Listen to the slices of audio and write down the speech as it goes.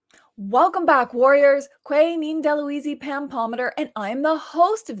Welcome back, warriors. Kwe Nin Deluisi Pam Palmater, and I'm the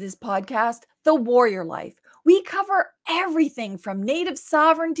host of this podcast, The Warrior Life. We cover everything from native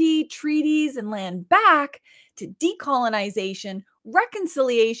sovereignty, treaties, and land back to decolonization,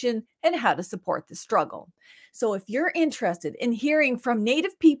 reconciliation, and how to support the struggle. So if you're interested in hearing from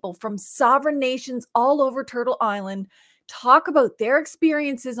native people from sovereign nations all over Turtle Island, talk about their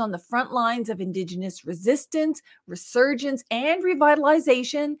experiences on the front lines of Indigenous resistance, resurgence, and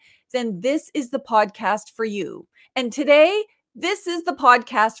revitalization, then this is the podcast for you. And today, this is the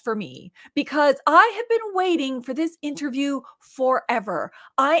podcast for me because I have been waiting for this interview forever.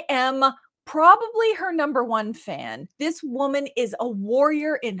 I am probably her number one fan. This woman is a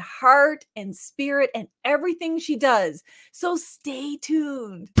warrior in heart and spirit and everything she does. So stay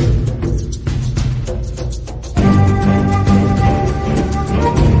tuned.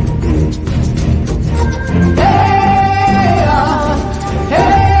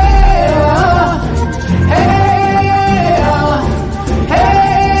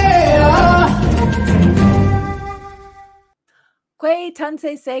 Kwe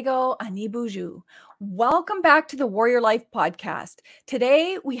Tanse Sego Anibuju. Welcome back to the Warrior Life podcast.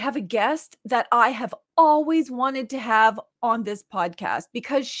 Today, we have a guest that I have always wanted to have on this podcast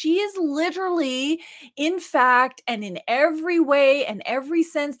because she is literally, in fact, and in every way and every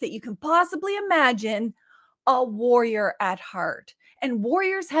sense that you can possibly imagine, a warrior at heart. And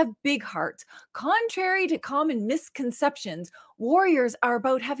warriors have big hearts. Contrary to common misconceptions, warriors are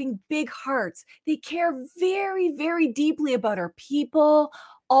about having big hearts. They care very, very deeply about our people,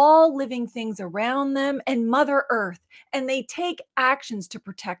 all living things around them, and Mother Earth. And they take actions to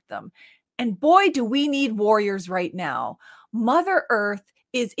protect them. And boy, do we need warriors right now. Mother Earth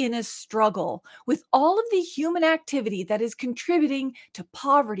is in a struggle with all of the human activity that is contributing to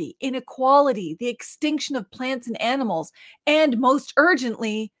poverty, inequality, the extinction of plants and animals, and most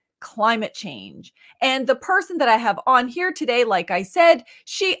urgently, climate change. And the person that I have on here today, like I said,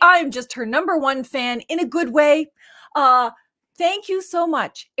 I'm just her number one fan in a good way. Thank you so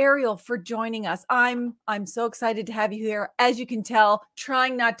much, Eriel, for joining us. I'm so excited to have you here. As you can tell,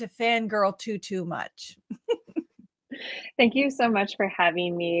 trying not to fangirl too much. Thank you so much for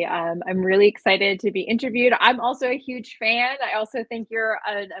having me. I'm really excited to be interviewed. I'm also a huge fan. I also think you're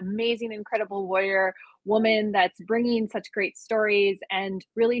an amazing, incredible warrior woman that's bringing such great stories and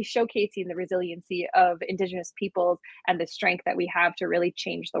really showcasing the resiliency of Indigenous peoples and the strength that we have to really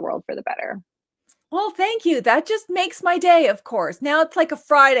change the world for the better. Well, thank you. That just makes my day, of course. Now it's like a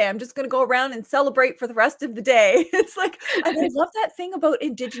Friday. I'm just going to go around and celebrate for the rest of the day. It's like, and I love that thing about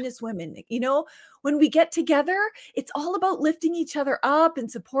Indigenous women. You know, when we get together, it's all about lifting each other up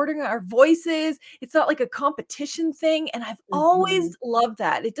and supporting our voices. It's not like a competition thing. And I've always loved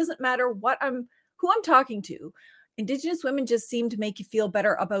that. It doesn't matter who I'm talking to. Indigenous women just seem to make you feel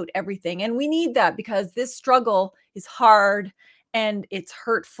better about everything. And we need that because this struggle is hard and it's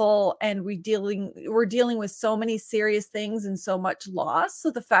hurtful, and we're dealing with so many serious things and so much loss. So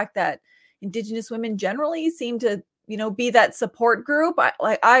the fact that Indigenous women generally seem to, be that support group,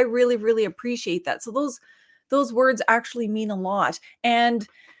 I really, really appreciate that. So those words actually mean a lot. And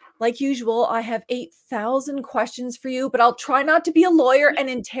like usual, I have 8,000 questions for you, but I'll try not to be a lawyer and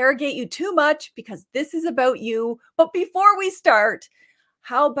interrogate you too much because this is about you. But before we start,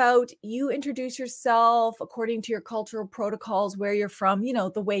 how about you introduce yourself according to your cultural protocols, where you're from,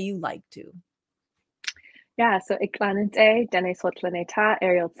 the way you like to. Yeah, so Iklanente, Dene Sotlaneta,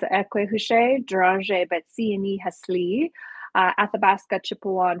 Eriel Tseekwe Hushe, Deranger Betsiini Hasli, Athabasca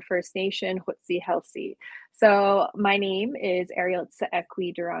Chippewan First Nation, Hutsi Helsi. So my name is Eriel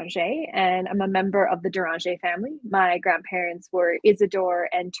Tseekwe Deranger, and I'm a member of the Deranger family. My grandparents were Isidore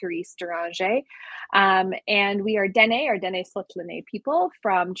and Therese Deranger. And we are Dene, or Dene Sotlane people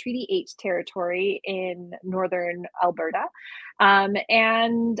from Treaty 8 territory in northern Alberta.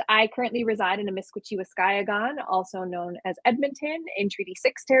 And I currently reside in Amiskwaciwaskayagan, also known as Edmonton, in Treaty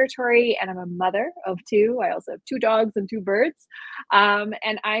 6 territory, and I'm a mother of two. I also have 2 dogs and 2 birds.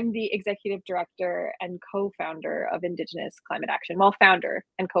 And I'm the executive director and co-founder of Indigenous Climate Action. Well, founder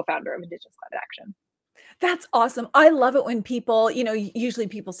and co-founder of Indigenous Climate Action. That's awesome. I love it when people, usually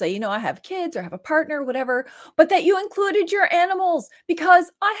people say, I have kids or have a partner, whatever, but that you included your animals,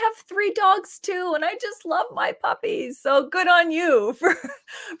 because I have 3 dogs too, and I just love my puppies. So good on you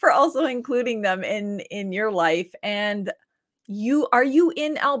for also including them in your life. And are you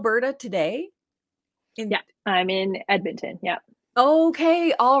in Alberta today? Yeah, I'm in Edmonton. Yeah.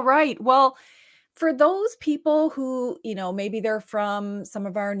 Okay. All right. Well, for those people who, maybe they're from some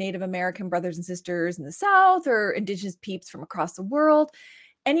of our Native American brothers and sisters in the South or Indigenous peeps from across the world,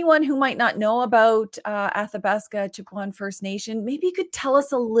 anyone who might not know about Athabasca Chippewan First Nation, maybe you could tell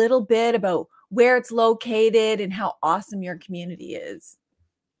us a little bit about where it's located and how awesome your community is.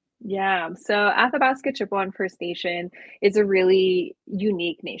 Yeah, so Athabasca Chippewan First Nation is a really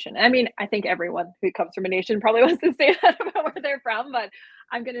unique nation. I mean, I think everyone who comes from a nation probably wants to say that about where they're from, but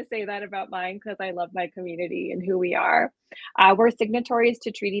I'm going to say that about mine because I love my community and who we are. We're signatories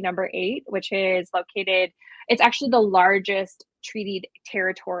to Treaty Number 8, which is located, it's actually the largest treated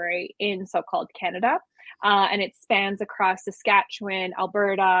territory in so called Canada. And it spans across Saskatchewan,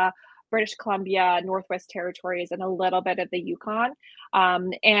 Alberta, British Columbia, Northwest Territories, and a little bit of the Yukon.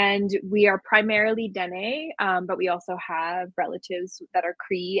 And we are primarily Dene, but we also have relatives that are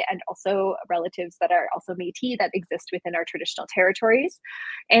Cree and also relatives that are also Métis that exist within our traditional territories.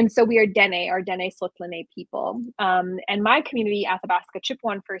 And so we are Dene, our Dene Sotlene people. And my community, Athabasca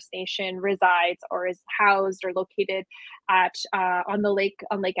Chippewan First Nation, resides or is housed or located at on Lake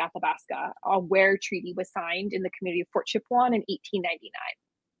Athabasca, where treaty was signed in the community of Fort Chippewan in 1899.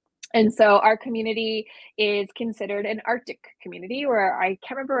 And so our community is considered an Arctic community, where I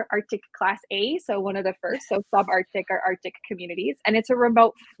can't remember Arctic class A, so one of the first, so subarctic or Arctic communities, and it's a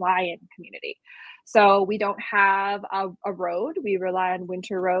remote fly-in community. So we don't have a road, we rely on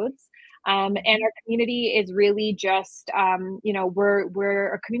winter roads. And our community is really just,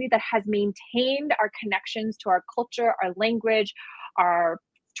 we're a community that has maintained our connections to our culture, our language, our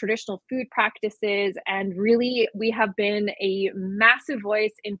traditional food practices, and really we have been a massive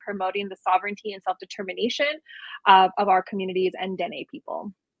voice in promoting the sovereignty and self-determination of our communities and Dene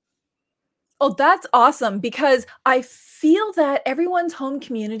people. Oh, that's awesome, because I feel that everyone's home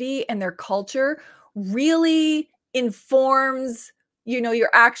community and their culture really informs, your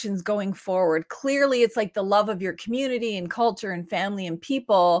actions going forward. Clearly, it's like the love of your community and culture and family and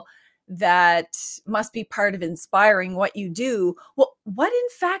people that must be part of inspiring what you do. Well, what in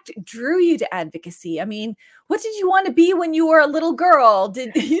fact drew you to advocacy? I mean, what did you want to be when you were a little girl?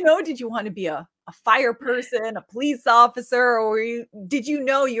 Did you want to be a fire person, a police officer, or did you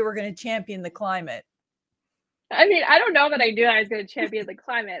know you were going to champion the climate? I mean, I don't know that I knew I was going to champion the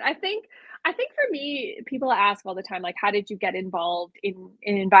climate. I think for me, people ask all the time, like, how did you get involved in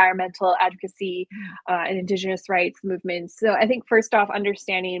environmental advocacy and Indigenous rights movements? So I think first off,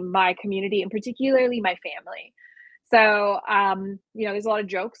 understanding my community and particularly my family. So, there's a lot of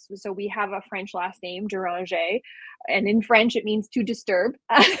jokes. So we have a French last name, Deranger, and in French it means to disturb.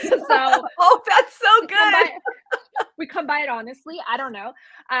 So Oh, that's so we come good. by we come by it honestly. I don't know,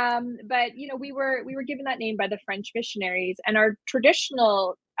 but we were given that name by the French missionaries, and our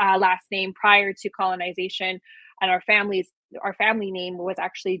traditional last name prior to colonization, and our family name was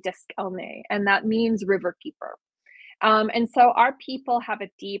actually Descaulnay, and that means river keeper. And so our people have a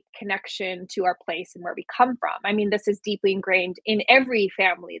deep connection to our place and where we come from. I mean, this is deeply ingrained in every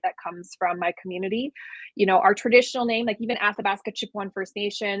family that comes from my community. Our traditional name, like even Athabasca Chippewan First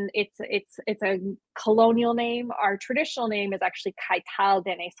Nation, it's a colonial name. Our traditional name is actually Kaital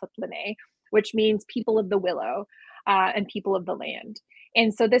Dene Sotlene, which means people of the willow and people of the land.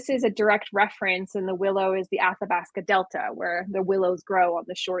 And so this is a direct reference, and the willow is the Athabasca Delta, where the willows grow on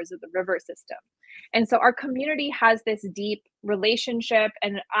the shores of the river system. And so our community has this deep relationship,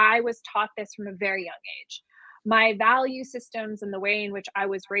 and I was taught this from a very young age. My value systems and the way in which I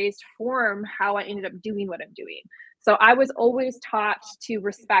was raised form how I ended up doing what I'm doing. So I was always taught to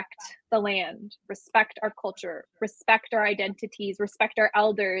respect the land, respect our culture, respect our identities, respect our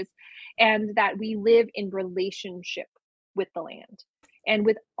elders, and that we live in relationship with the land and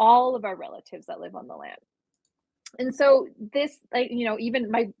with all of our relatives that live on the land. And so this, like,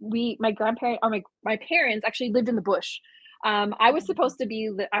 even my grandparent or my parents actually lived in the bush. I was supposed to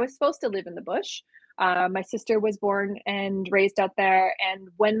live in the bush. My sister was born and raised out there, and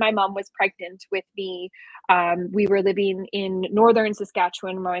when my mom was pregnant with me, we were living in northern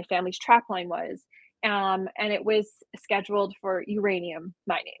Saskatchewan, where my family's trap line was, and it was scheduled for uranium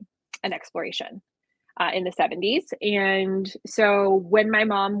mining and exploration in the 70s. And so when my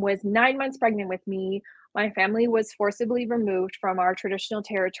mom was 9 months pregnant with me, my family was forcibly removed from our traditional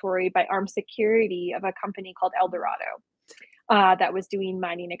territory by armed security of a company called Eldorado that was doing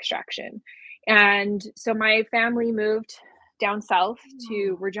mining extraction. And so my family moved down south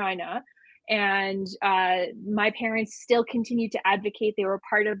to Regina. And my parents still continued to advocate. They were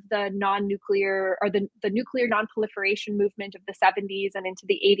part of the non-nuclear or the nuclear non-proliferation movement of the 70s and into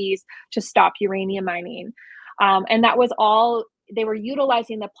the 80s to stop uranium mining. And that was all, they were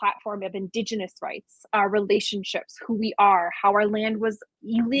utilizing the platform of Indigenous rights, our relationships, who we are, how our land was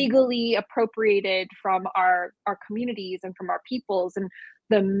illegally appropriated from our communities and from our peoples, and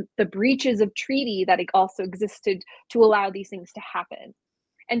the breaches of treaty that also existed to allow these things to happen.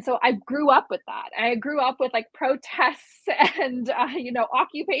 And so I grew up with that. I grew up with like protests and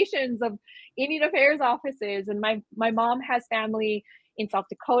occupations of Indian Affairs offices. And my mom has family in South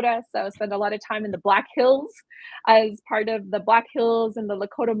Dakota, so I spent a lot of time in the Black Hills as part of the Black Hills and the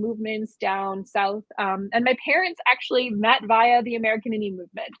Lakota movements down south. And my parents actually met via the American Indian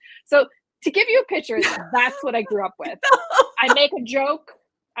movement. So to give you a picture, that's what I grew up with. I make a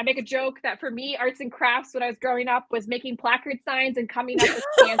joke that for me, arts and crafts when I was growing up was making placard signs and coming up with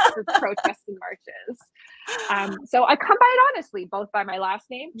chants for protests and marches. So I come by it honestly, both by my last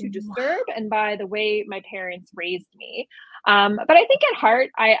name, to disturb, and by the way my parents raised me. But I think at heart,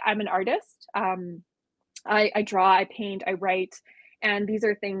 I'm an artist. I draw, I paint, I write, and these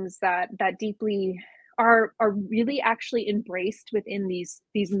are things that deeply are really actually embraced within these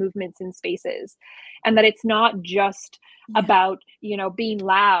movements and spaces, and that it's not just about being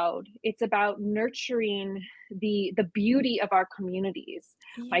loud. It's about nurturing the beauty of our communities.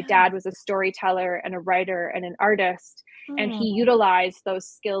 My dad was a storyteller and a writer and an artist, and he utilized those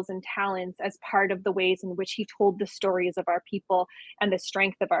skills and talents as part of the ways in which he told the stories of our people and the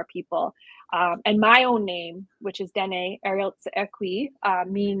strength of our people. And my own name, which is Dene, Eriel,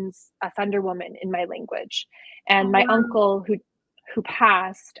 means a thunder woman in my language. And my uncle who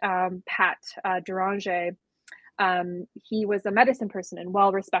passed, Pat Deranger, he was a medicine person and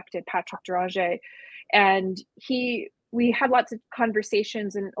well-respected, Patrick Deranger. And we had lots of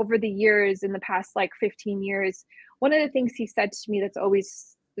conversations, and over the years, in the past like 15 years, one of the things he said to me that's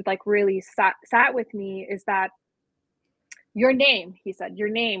always like really sat with me is that your name, he said, your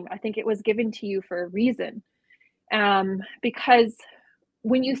name, I think it was given to you for a reason. Because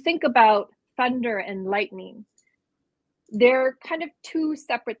when you think about thunder and lightning, they're kind of two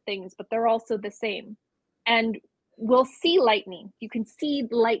separate things, but they're also the same. And we'll see lightning. You can see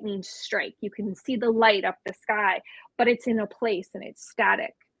lightning strike. You can see the light up the sky, but it's in a place and it's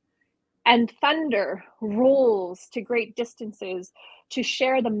static. And thunder rolls to great distances to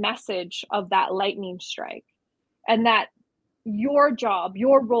share the message of that lightning strike. And that your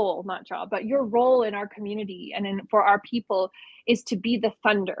role in our community and for our people is to be the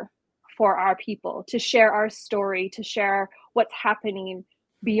thunder for our people, to share our story, to share what's happening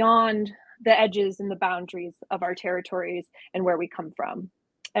beyond the edges and the boundaries of our territories and where we come from.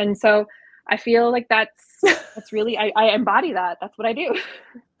 And so I feel like that's really, I embody that. That's what I do.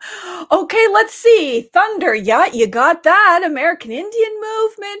 Okay, let's see. Thunder. Yeah, you got that. American Indian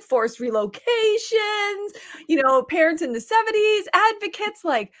movement, forced relocations, parents in the 70s, advocates.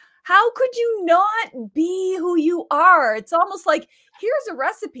 Like, how could you not be who you are? It's almost like, here's a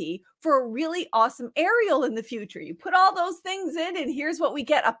recipe for a really awesome Eriel in the future. You put all those things in, and here's what we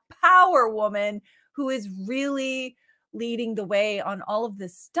get: a power woman who is really leading the way on all of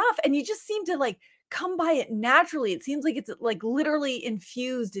this stuff. And you just seem to like come by it naturally. It seems like it's like literally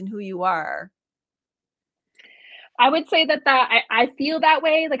infused in who you are. I would say that I feel that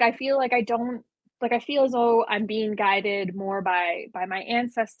way. Like I feel like I feel as though I'm being guided more by my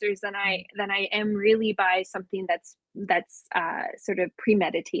ancestors than I am really by something that's sort of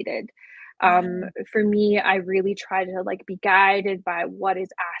premeditated. For me, I really try to like be guided by what is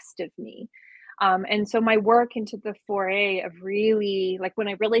asked of me. And so my work into the foray of really, like when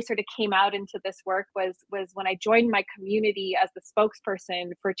I really sort of came out into this work was when I joined my community as the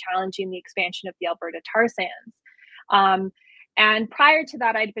spokesperson for challenging the expansion of the Alberta tar sands. And prior to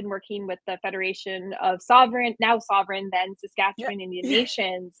that, I'd been working with the Federation of Sovereign, then Saskatchewan Indian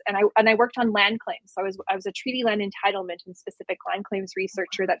Nations, and I worked on land claims. So I was a treaty land entitlement and specific land claims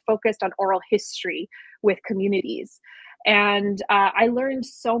researcher that focused on oral history with communities. And I learned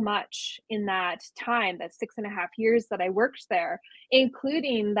so much in that time, that 6.5 years that I worked there,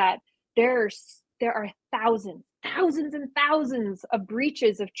 including that there are thousands and thousands of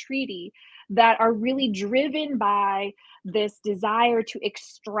breaches of treaty that are really driven by this desire to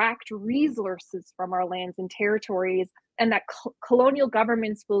extract resources from our lands and territories, and that colonial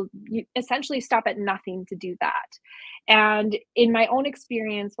governments will essentially stop at nothing to do that. And in my own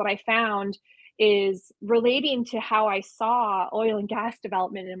experience, what I found is relating to how I saw oil and gas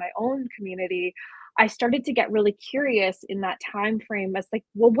development in my own community. I started to get really curious in that time frame as like,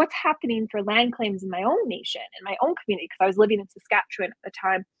 well, what's happening for land claims in my own nation, in my own community, because I was living in Saskatchewan at the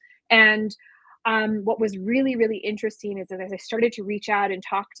time. And what was really, really interesting is that as I started to reach out and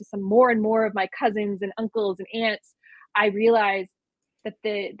talk to some more and more of my cousins and uncles and aunts, I realized that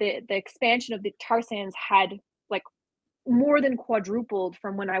the expansion of the tar sands had like more than quadrupled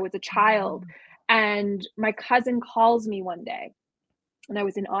from when I was a child. And my cousin calls me one day, and I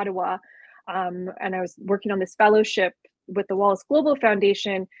was in Ottawa, and I was working on this fellowship with the Wallace Global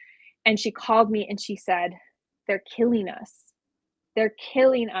Foundation. And she called me and she said, "They're killing us." They're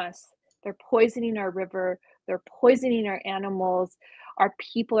killing us. They're poisoning our river. They're poisoning our animals. Our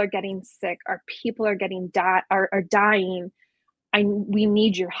people are getting sick. Our people are are dying. We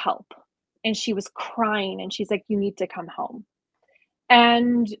need your help." And she was crying and she's like, "You need to come home."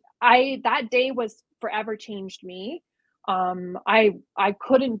 And that day was forever changed me. I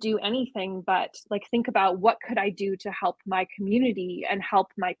couldn't do anything but like think about what could I do to help my community and help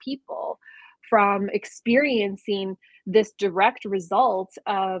my people from experiencing this direct result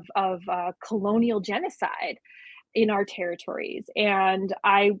of colonial genocide in our territories. And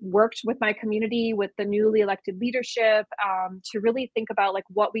I worked with my community, with the newly elected leadership, to really think about like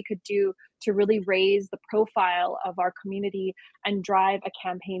what we could do to really raise the profile of our community and drive a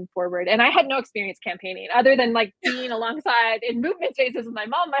campaign forward. And I had no experience campaigning other than like being alongside in movement spaces with my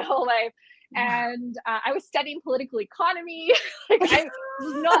mom my whole life. Wow. And I was studying political economy. Like I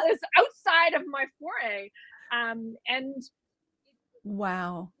was not this outside of my foray. And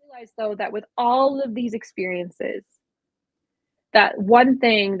Wow. realized though that with all of these experiences, that one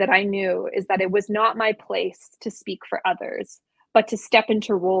thing that I knew is that it was not my place to speak for others, but to step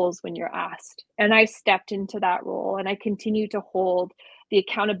into roles when you're asked. And I stepped into that role and I continue to hold the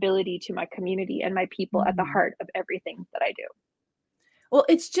accountability to my community and my people at the Mhm. heart of everything that I do. Well,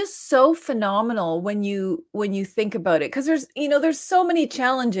 it's just so phenomenal when you think about it, because there's so many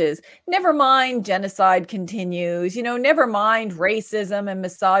challenges. Never mind genocide continues, never mind racism and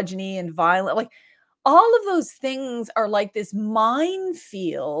misogyny and violence. Like all of those things are like this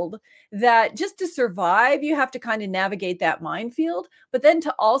minefield that just to survive, you have to kind of navigate that minefield, but then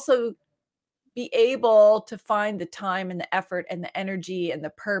to also be able to find the time and the effort and the energy and the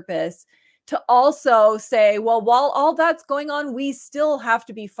purpose to also say, well, while all that's going on, we still have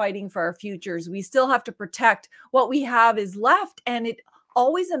to be fighting for our futures. We still have to protect what we have is left. And it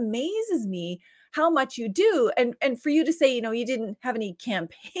always amazes me how much you do. And for you to say, you didn't have any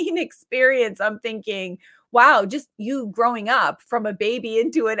campaign experience, I'm thinking, wow, just you growing up from a baby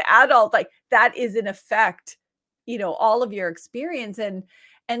into an adult, like that is in effect, all of your experience.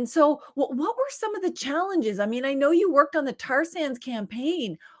 And so, what were some of the challenges? I mean, I know you worked on the tar sands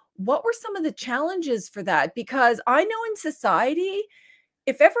campaign. What were some of the challenges for that? Because I know in society,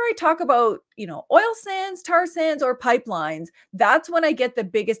 if ever I talk about, oil sands, tar sands, or pipelines, that's when I get the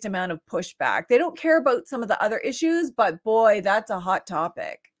biggest amount of pushback. They don't care about some of the other issues, but boy, that's a hot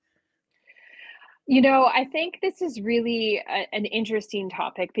topic. I think this is really an interesting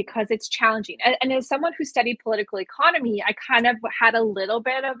topic because it's challenging. And as someone who studied political economy, I kind of had a little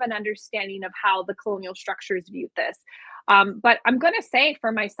bit of an understanding of how the colonial structures viewed this. But I'm going to say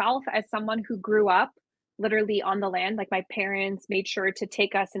for myself, as someone who grew up literally on the land, like my parents made sure to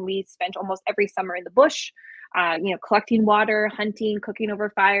take us, and we spent almost every summer in the bush, collecting water, hunting, cooking over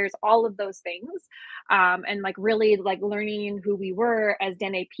fires, all of those things, and like really like learning who we were as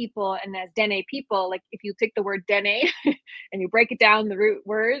Dene people. And as Dene people, like if you take the word Dene and you break it down, the root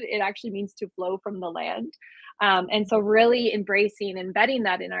word, it actually means to flow from the land. And so really embracing, embedding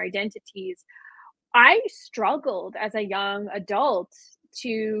that in our identities. I struggled as a young adult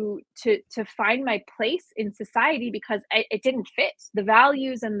to find my place in society because it didn't fit. The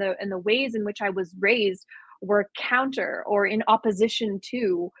values and the ways in which I was raised were counter or in opposition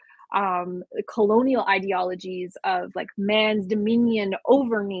to colonial ideologies of like man's dominion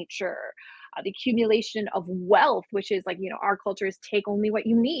over nature, the accumulation of wealth, which is like, our cultures take only what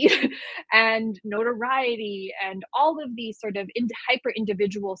you need, and notoriety, and all of these sort of hyper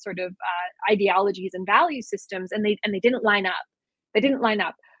individual sort of ideologies and value systems. And they didn't line up. They didn't line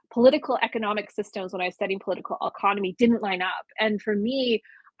up. Political economic systems, when I was studying political economy, didn't line up. And for me,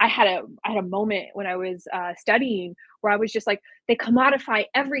 I had a moment when I was studying where I was just like, they commodify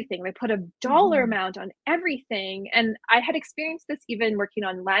everything. They put a dollar Mhm. amount on everything. And I had experienced this even working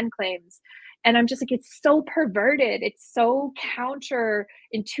on land claims. And I'm just like, it's so perverted. It's so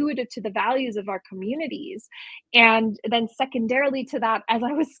counterintuitive to the values of our communities. And then, secondarily to that, as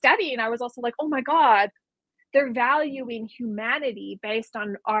I was studying, I was also like, oh my God, they're valuing humanity based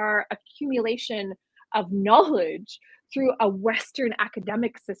on our accumulation of knowledge through a Western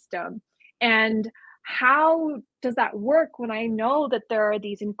academic system. And how does that work when I know that there are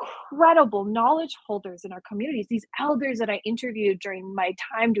these incredible knowledge holders in our communities, these elders that I interviewed during my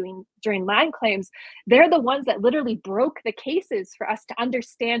time during land claims? They're the ones that literally broke the cases for us to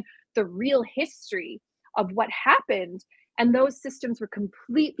understand the real history of what happened. And those systems were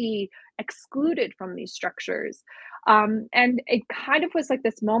completely excluded from these structures. And it kind of was like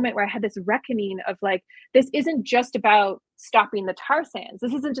this moment where I had this reckoning of like, this isn't just about stopping the tar sands.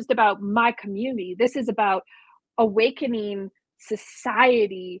 This isn't just about my community. This is about awakening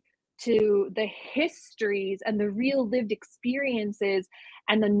society to the histories and the real lived experiences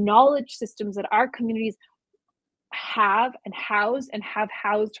and the knowledge systems that our communities have and have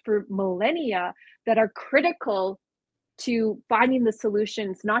housed for millennia that are critical to finding the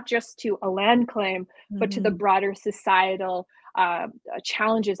solutions, not just to a land claim, but to the Mhm. broader societal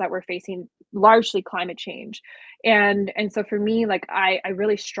challenges that we're facing, largely climate change. And so for me, like I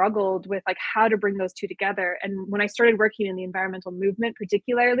really struggled with like how to bring those two together. And when I started working in the environmental movement,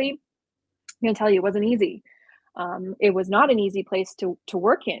 particularly, I'm gonna tell you, it wasn't easy. It was not an easy place to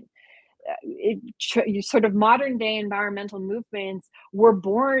work in. You sort of modern day environmental movements were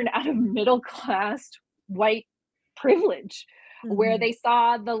born out of middle class white privilege, where Mhm. they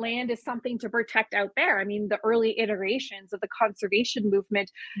saw the land as something to protect out there. I mean, the early iterations of the conservation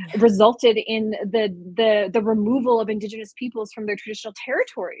movement Yes. resulted in the removal of indigenous peoples from their traditional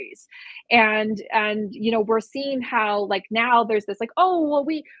territories. And you know, we're seeing how like now there's this like, oh well,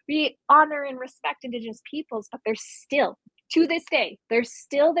 we honor and respect indigenous peoples, but there's still, to this day, there's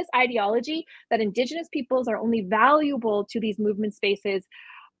still this ideology that indigenous peoples are only valuable to these movement spaces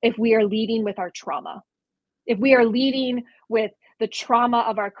if we are leading with our trauma, if we are leading with the trauma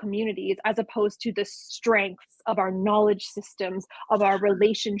of our communities as opposed to the strengths of our knowledge systems, of our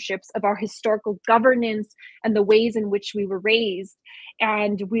relationships, of our historical governance, and the ways in which we were raised.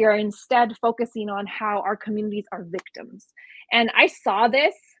 And we are instead focusing on how our communities are victims. And I saw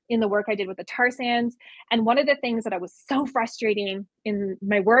this in the work I did with the tar sands. And one of the things that I was so frustrating in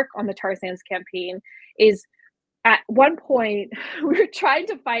my work on the tar sands campaign is at one point we were trying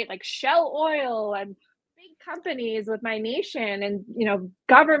to fight like Shell Oil and big companies with my nation and you know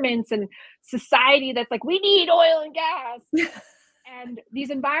governments and society that's like we need oil and gas, and these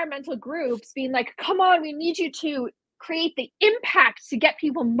environmental groups being like come on, we need you to create the impact to get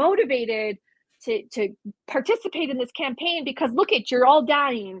people motivated to participate in this campaign because look at you're all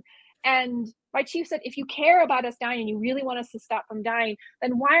dying. And my chief said if you care about us dying and you really want us to stop from dying,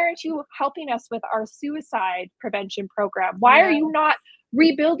 then why aren't you helping us with our suicide prevention program? Why are Yeah. you not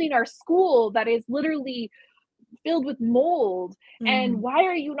rebuilding our school that is literally filled with mold? And Mhm. why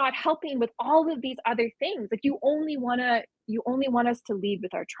are you not helping with all of these other things? Like you only want us to lead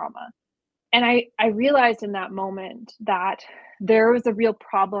with our trauma. And I realized in that moment that there was a real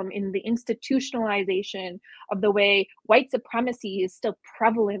problem in the institutionalization of the way white supremacy is still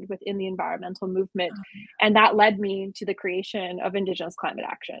prevalent within the environmental movement. And that led me to the creation of Indigenous Climate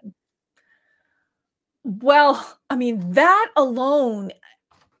Action. Well, I mean, that alone,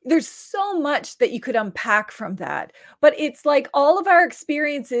 there's so much that you could unpack from that, but it's like all of our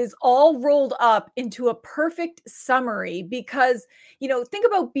experiences all rolled up into a perfect summary because, think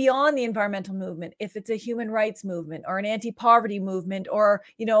about beyond the environmental movement, if it's a human rights movement or an anti-poverty movement or,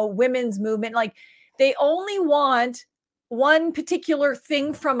 women's movement, like they only want one particular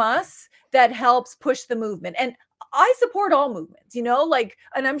thing from us that helps push the movement. And I support all movements, like,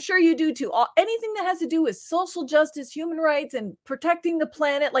 and I'm sure you do too. Anything that has to do with social justice, human rights, and protecting the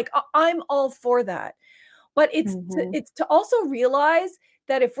planet, like I'm all for that. But Mhm. it's to also realize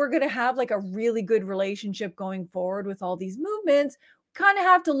that if we're going to have like a really good relationship going forward with all these movements, kind of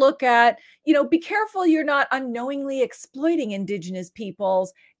have to look at, be careful you're not unknowingly exploiting indigenous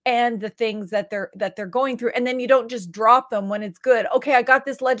peoples and the things that they're going through, and then you don't just drop them when it's good. Okay, I got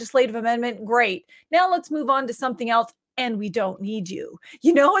this legislative amendment, great. Now let's move on to something else and we don't need you.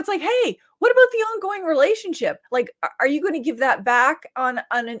 It's like, hey, what about the ongoing relationship? Like, are you going to give that back on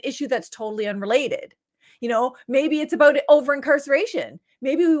an issue that's totally unrelated? Maybe it's about over incarceration.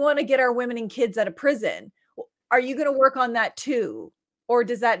 Maybe we want to get our women and kids out of prison. Are you going to work on that too? Or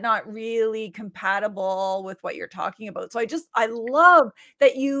does that not really compatible with what you're talking about? So I love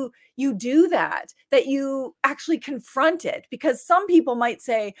that you do that you actually confront it, because some people might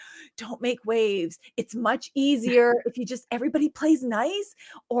say, don't make waves. It's much easier if you just everybody plays nice.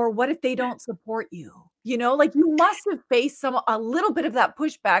 Or what if they don't support you? Like you must have faced a little bit of that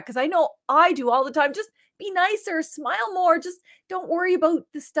pushback, because I know I do all the time. Just be nicer, smile more, just don't worry about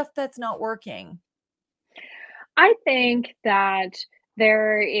the stuff that's not working. I think that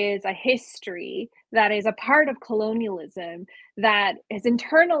there is a history that is a part of colonialism that is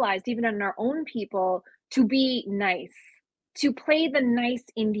internalized even in our own people to be nice, to play the nice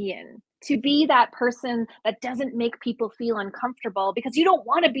Indian, to be that person that doesn't make people feel uncomfortable because you don't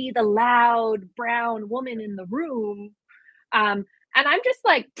want to be the loud brown woman in the room. Um, and I'm just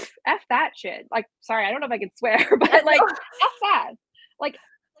like, F that shit. Like, sorry, I don't know if I can swear, Yeah, but like, no. F that. Like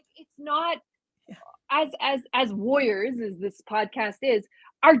it's not Yeah, as warriors as this podcast is,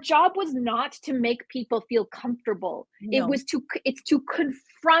 our job was not to make people feel comfortable. no. It's to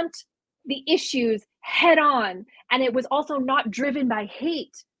confront the issues head on, and it was also not driven by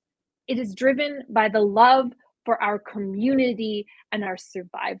hate. It is driven by the love for our community and our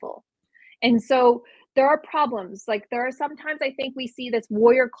survival. And so there are problems. Like there are sometimes I think we see this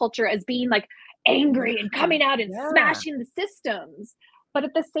warrior culture as being like angry and Yeah. coming out and Yeah. smashing the systems. But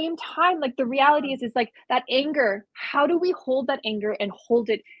at the same time, like the reality is like that anger, how do we hold that anger and hold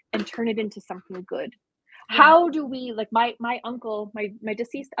it and turn it into something good? Yeah. How do we like my uncle, my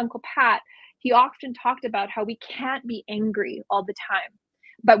deceased uncle Pat, he often talked about how we can't be angry all the time,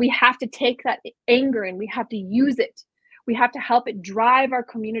 but we have to take that anger and we have to use it. We have to help it drive our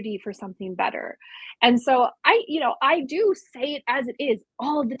community for something better. And so I do say it as it is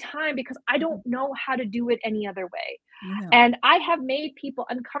all the time because I don't know how to do it any other way. No. And I have made people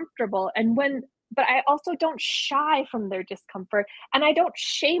uncomfortable but I also don't shy from their discomfort and I don't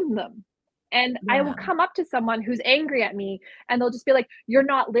shame them. And I will Yeah. come up to someone who's angry at me and they'll just be like,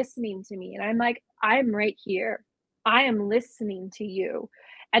 "You're not listening to me." And I'm like, "I'm right here. I am listening to you."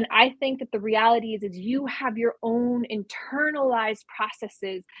 And I think that the reality is you have your own internalized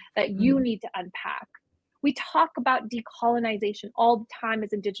processes that you Mm. need to unpack. We talk about decolonization all the time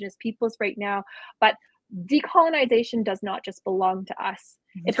as Indigenous peoples right now, but decolonization does not just belong to us.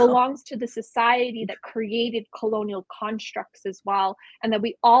 It No. belongs to the society that created colonial constructs as well, and that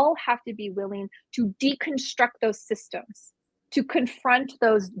we all have to be willing to deconstruct those systems, to confront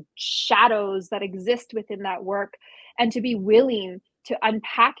those shadows that exist within that work, and to be willing to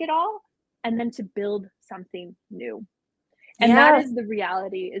unpack it all and then to build something new. And that Yes. is the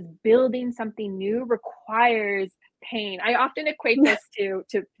reality, is building something new requires pain. I often equate this to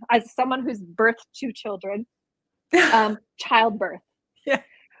as someone who's birthed two children, childbirth. Yeah.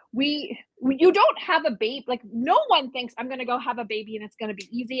 You don't have a baby, like no one thinks I'm going to go have a baby and it's going to be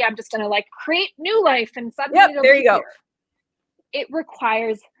easy. I'm just going to like create new life and suddenly Yep. it'll There be you go. here. It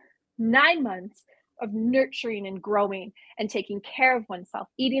requires 9 months of nurturing and growing and taking care of oneself,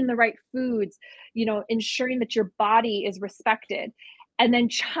 eating the right foods, ensuring that your body is respected. And then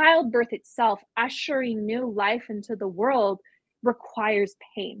childbirth itself, ushering new life into the world, requires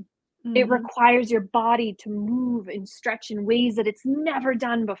pain. It Mhm. requires your body to move and stretch in ways that it's never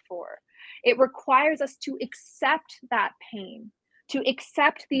done before. It requires us to accept that pain, to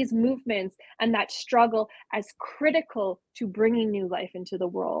accept these movements and that struggle as critical to bringing new life into the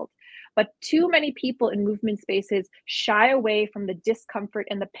world. But too many people in movement spaces shy away from the discomfort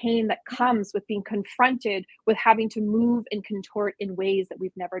and the pain that comes with being confronted with having to move and contort in ways that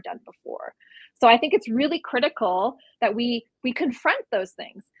we've never done before. So I think it's really critical that we confront those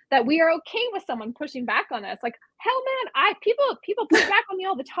things, that we are okay with someone pushing back on us. Like, hell man, I people push back on me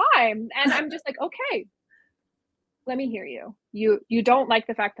all the time. And I'm just like, okay, let me hear you. You don't like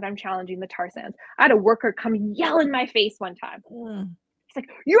the fact that I'm challenging the tar sands. I had a worker come yell in my face one time. Mm. He's like,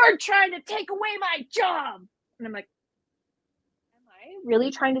 "You're trying to take away my job." And I'm like, "Am I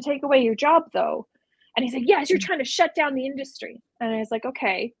really trying to take away your job though?" And he's like, "Yes, you're trying to shut down the industry." And I was like,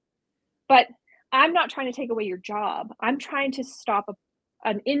 "Okay, but I'm not trying to take away your job. I'm trying to stop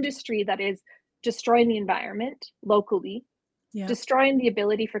an industry that is destroying the environment locally, Yeah. destroying the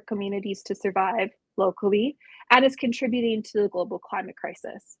ability for communities to survive locally, and is contributing to the global climate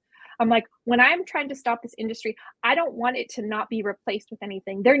crisis." I'm like, when I'm trying to stop this industry, I don't want it to not be replaced with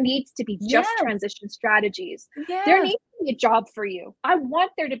anything. There needs to be just Yes. transition strategies. There Yes. needs to be a job for you. I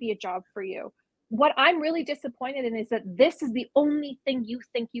want there to be a job for you. What I'm really disappointed in is that this is the only thing you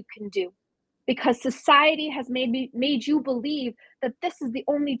think you can do, because society has made you believe that this is the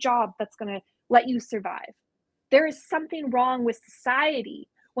only job that's going to let you survive. There is something wrong with society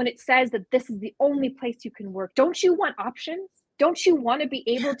when it says that this is the only place you can work. Don't you want options? Don't you want to be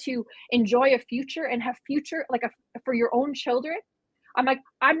able to enjoy a future and have future like for your own children? I'm like,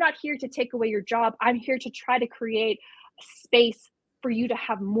 I'm not here to take away your job. I'm here to try to create a space for you to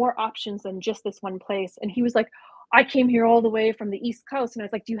have more options than just this one place. And he was like, "I came here all the way from the East Coast." And I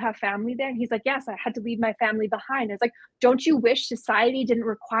was like, "Do you have family there?" And he's like, "Yes, I had to leave my family behind." I was like, "Don't you wish society didn't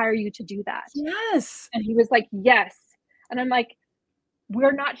require you to do that?" Yes. And he was like, "Yes." And I'm like,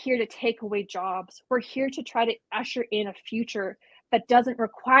 we're not here to take away jobs. We're here to try to usher in a future that doesn't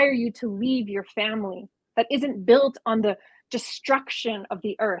require you to leave your family, that isn't built on the destruction of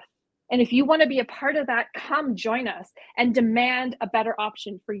the earth. And if you want to be a part of that, come join us and demand a better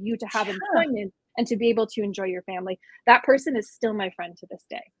option for you to have Yeah. employment and to be able to enjoy your family. That person is still my friend to this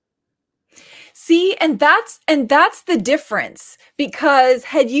day. See, and that's the difference, because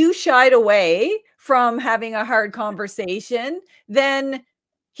had you shied away from having a hard conversation, then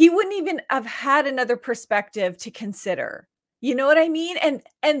he wouldn't even have had another perspective to consider. You know what I mean? And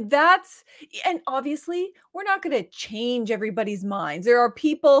obviously, we're not gonna change everybody's minds. There are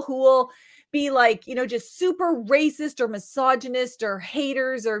people who will be like, just super racist or misogynist or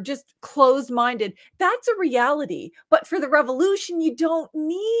haters or just closed-minded. That's a reality. But for the revolution, you don't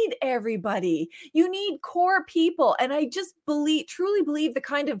need everybody. You need core people. And I just truly believe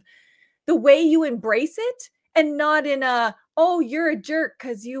the way you embrace it, and not in a, oh, you're a jerk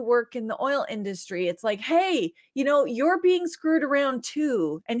because you work in the oil industry. It's like, hey, you're being screwed around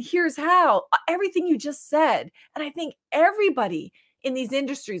too, and here's how. Everything you just said. And I think everybody in these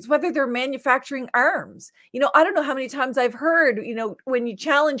industries, whether they're manufacturing arms, I don't know how many times I've heard, when you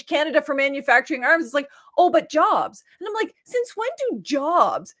challenge Canada for manufacturing arms, it's like, oh, but jobs. And I'm like, since when do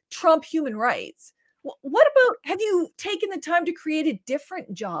jobs trump human rights? What about, have you taken the time to create a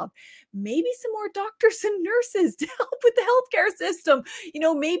different job? Maybe some more doctors and nurses to help with the healthcare system.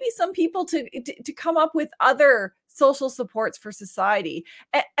 Maybe some people to come up with other social supports for society.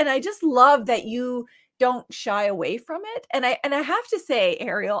 And I just love that you don't shy away from it. And I have to say,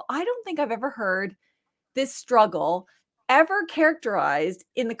 Eriel, I don't think I've ever heard this struggle ever characterized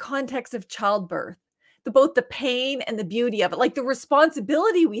in the context of childbirth. Both the pain and the beauty of it, like the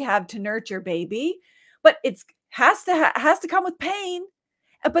responsibility we have to nurture baby, but it's has to come with pain.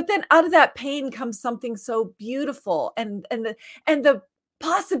 But then out of that pain comes something so beautiful, and the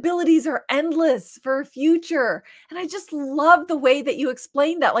possibilities are endless for a future. And I just love the way that you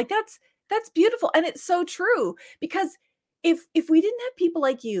explained that. Like that's beautiful, and it's so true, because if we didn't have people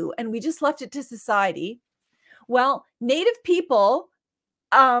like you and we just left it to society, well, Native people,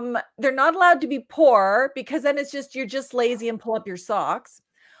 they're not allowed to be poor, because then it's just, you're just lazy and pull up your socks.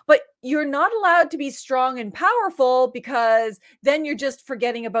 But you're not allowed to be strong and powerful, because then you're just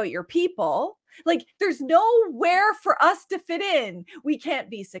forgetting about your people. Like, there's nowhere for us to fit in. We can't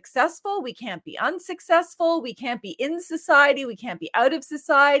be successful. We can't be unsuccessful. We can't be in society. We can't be out of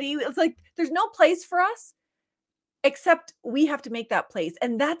society. It's like there's no place for us, except we have to make that place.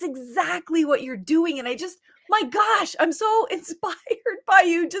 And that's exactly what you're doing. And my gosh, I'm so inspired by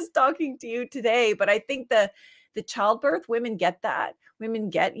you just talking to you today. But I think the childbirth, women get that. Women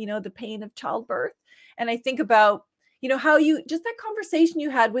get, the pain of childbirth. And I think about, how you, just that conversation you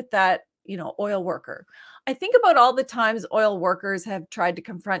had with that, oil worker. I think about all the times oil workers have tried to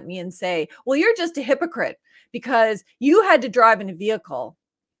confront me and say, well, you're just a hypocrite because you had to drive in a vehicle.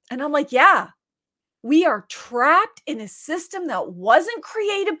 And I'm like, yeah, we are trapped in a system that wasn't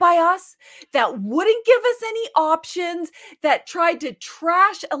created by us, that wouldn't give us any options, that tried to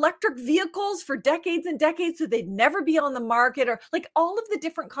trash electric vehicles for decades and decades so they'd never be on the market, or like all of the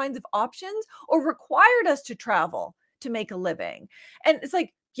different kinds of options, or required us to travel to make a living. And it's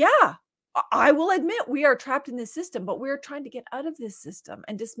like, yeah, I will admit we are trapped in this system, but we're trying to get out of this system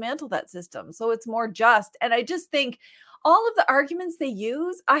and dismantle that system so it's more just. And I just think all of the arguments they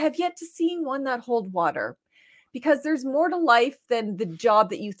use, I have yet to see one that hold water, because there's more to life than the job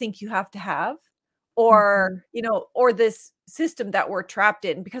that you think you have to have, or, Mhm. or this system that we're trapped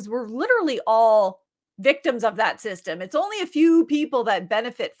in, because we're literally all victims of that system. It's only a few people that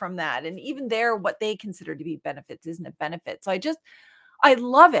benefit from that. And even there, what they consider to be benefits isn't a benefit. So I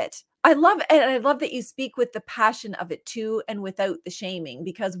love it. I love that you speak with the passion of it too, and without the shaming,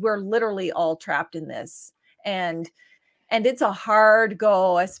 because we're literally all trapped in this. And it's a hard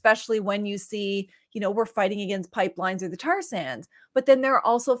go, especially when you see, we're fighting against pipelines or the tar sands. But then there are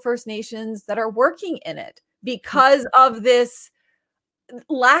also First Nations that are working in it because of this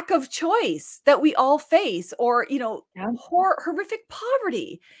lack of choice that we all face, or, Yeah. horrific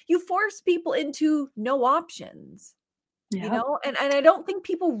poverty. You force people into no options. Yeah. And I don't think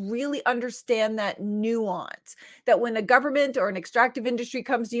people really understand that nuance, that when a government or an extractive industry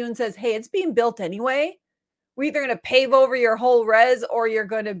comes to you and says, hey, it's being built anyway, we're either going to pave over your whole res, or you're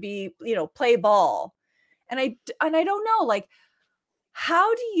going to be, play ball. And I don't know, like,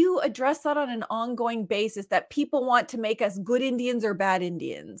 how do you address that on an ongoing basis, that people want to make us good Indians or bad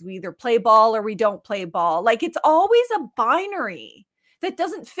Indians? We either play ball or we don't play ball. Like, it's always a binary that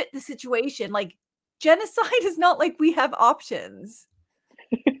doesn't fit the situation. Like, genocide is not like we have options.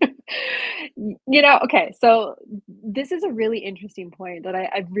 Okay, so this is a really interesting point that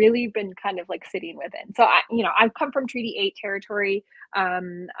I've really been kind of like sitting within. So I've come from Treaty 8 territory.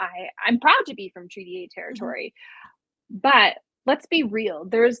 I'm proud to be from Treaty 8 Mhm. territory, but let's be real.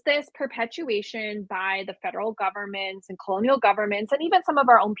 There's this perpetuation by the federal governments and colonial governments, and even some of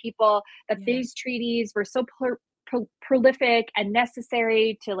our own people, that Yeah. these treaties were so prolific and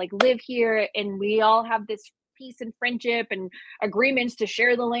necessary to like live here, and we all have this peace and friendship and agreements to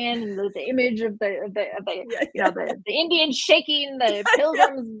share the land, and the image of the Yeah, yeah, the Indians shaking the yeah.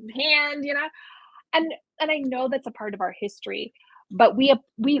 pilgrim's hand. And I know that's a part of our history, but we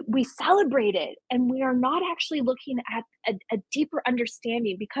celebrate it, and we are not actually looking at a deeper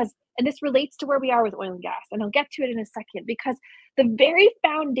understanding, because and this relates to where we are with oil and gas, and I'll get to it in a second, because the very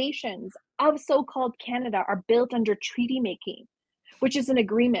foundations of so-called Canada are built under treaty making, which is an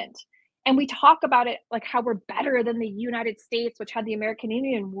agreement. And we talk about it like how we're better than the United States, which had the American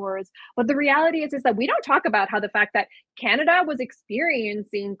Indian Wars. But the reality is that we don't talk about how the fact that Canada was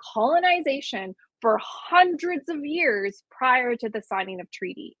experiencing colonization for hundreds of years prior to the signing of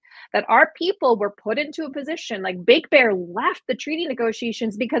treaty, that our people were put into a position, like Big Bear left the treaty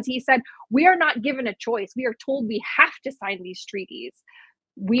negotiations because he said, we are not given a choice. We are told we have to sign these treaties.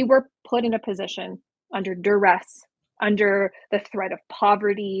 We were put in a position under duress, under the threat of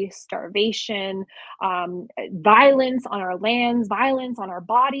poverty, starvation, violence on our lands, violence on our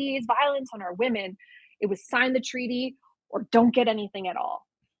bodies, violence on our women. It was sign the treaty or don't get anything at all.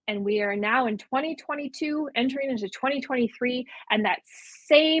 And we are now in 2022, entering into 2023, and that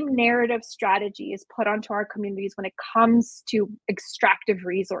same narrative strategy is put onto our communities when it comes to extractive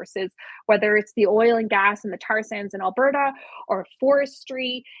resources, whether it's the oil and gas and the tar sands in Alberta, or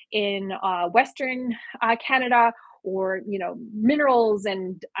forestry in Western Canada, or minerals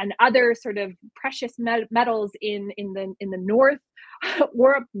and other sort of precious metals in the north,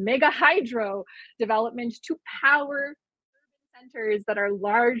 or mega hydro development to power centers that are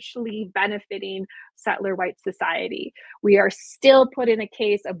largely benefiting settler white society. We are still put in a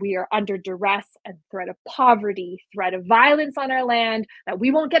case of we are under duress and threat of poverty, threat of violence on our land that we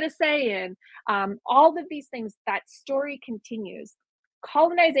won't get a say in. All of these things, that story continues.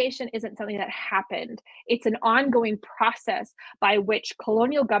 Colonization isn't something that happened. It's an ongoing process by which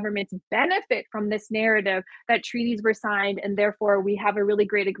colonial governments benefit from this narrative that treaties were signed, and therefore we have a really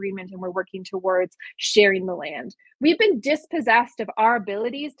great agreement and we're working towards sharing the land. We've been dispossessed of our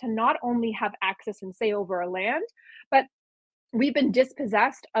abilities to not only have access and say over our land, but we've been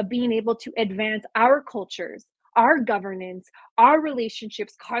dispossessed of being able to advance our cultures, our governance, our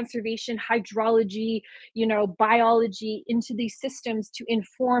relationships, conservation, hydrology, biology into these systems to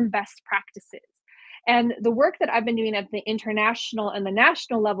inform best practices. And the work that I've been doing at the international and the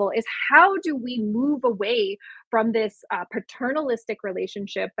national level is how do we move away from this paternalistic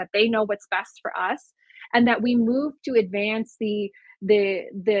relationship that they know what's best for us, and that we move to advance the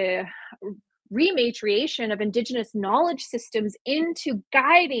rematriation of Indigenous knowledge systems into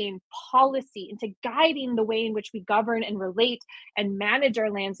guiding policy, into guiding the way in which we govern and relate and manage our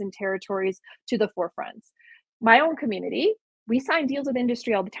lands and territories to the forefronts. My own community, we sign deals with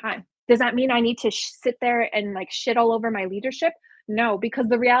industry all the time. Does that mean I need to sit there and like shit all over my leadership? No, because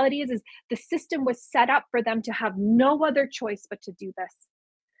the reality is the system was set up for them to have no other choice but to do this.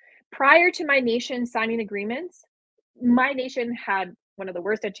 Prior to my nation signing agreements, my nation had one of the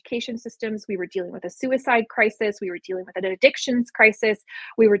worst education systems. We were dealing with a suicide crisis. We were dealing with an addictions crisis.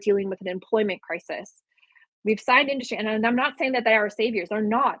 We were dealing with an employment crisis. We've signed industry, and I'm not saying that they are saviors. They're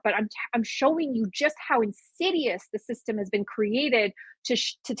not, but I'm showing you just how insidious the system has been created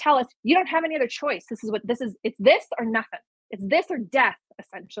to tell us you don't have any other choice. This is what this is. It's this or nothing. It's this or death,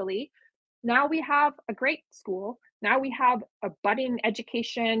 essentially. Now we have a great school. Now we have a budding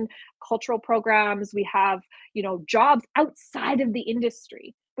education, cultural programs. We have, jobs outside of the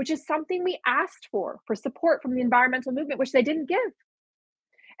industry, which is something we asked for support from the environmental movement, which they didn't give.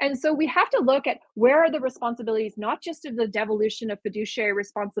 And so we have to look at where are the responsibilities, not just of the devolution of fiduciary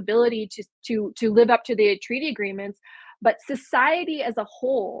responsibility to live up to the treaty agreements, but society as a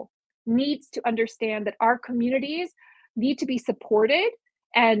whole needs to understand that our communities need to be supported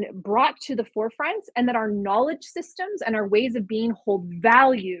and brought to the forefront, and that our knowledge systems and our ways of being hold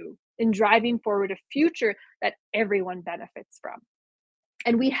value in driving forward a future that everyone benefits from.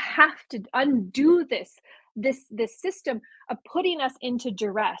 And we have to undo this system of putting us into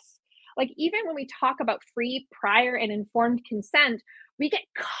duress. Like, even when we talk about free, prior, and informed consent, we get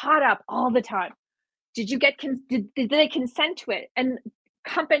caught up all the time. Did they consent to it? And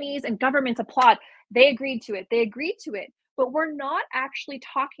companies and governments applaud. They agreed to it. But we're not actually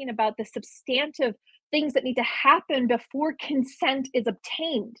talking about the substantive things that need to happen before consent is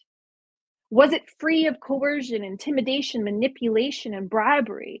obtained. Was it free of coercion, intimidation, manipulation, and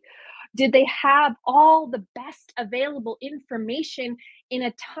bribery? Did they have all the best available information in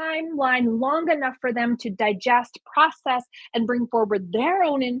a timeline long enough for them to digest, process, and bring forward their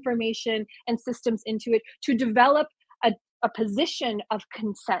own information and systems into it to develop a position of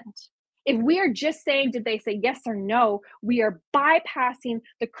consent? If we are just saying, did they say yes or no, we are bypassing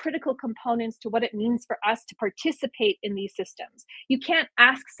the critical components to what it means for us to participate in these systems. You can't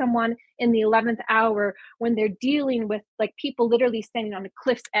ask someone in the 11th hour when they're dealing with like people literally standing on a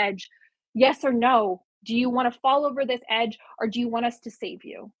cliff's edge, Yes or no? Do you want to fall over this edge, or do you want us to save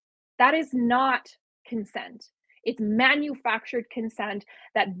you? That is not consent. It's manufactured consent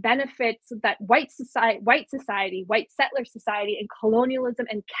that benefits that white settler society, and colonialism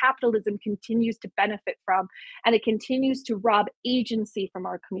and capitalism continues to benefit from, and it continues to rob agency from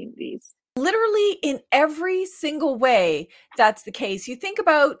our communities. Literally in every single way, that's the case. You think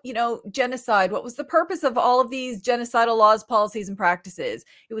about, genocide. What was the purpose of all of these genocidal laws, policies, and practices?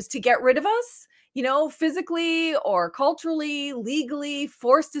 It was to get rid of us, physically or culturally, legally,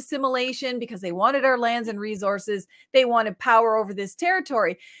 forced assimilation, because they wanted our lands and resources. They wanted power over this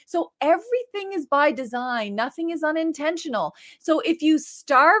territory. So everything is by design. Nothing is unintentional. So if you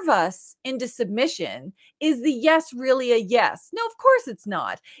starve us into submission, is the yes really a yes? No, of course it's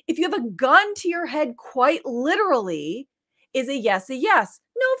not. If you have a gun to your head, quite literally, is a yes a yes?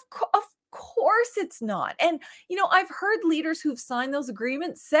 No, of course it's not. And, I've heard leaders who've signed those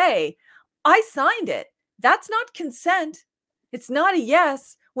agreements say, I signed it. That's not consent. It's not a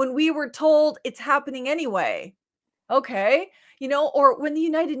yes when we were told it's happening anyway. Okay. Or when the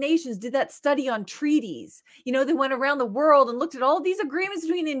United Nations did that study on treaties, they went around the world and looked at all these agreements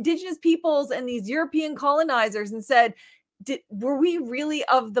between indigenous peoples and these European colonizers and said, were we really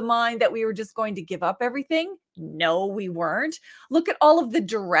of the mind that we were just going to give up everything? No, we weren't. Look at all of the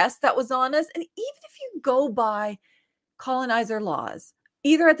duress that was on us. And even if you go by colonizer laws,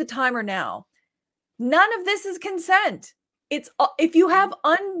 either at the time or now, none of this is consent. It's if you have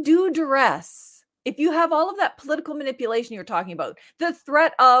undue duress, if you have all of that political manipulation you're talking about, the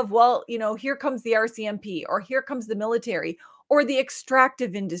threat of, well, here comes the RCMP, or here comes the military, or the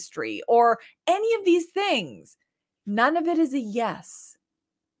extractive industry, or any of these things, none of it is a yes.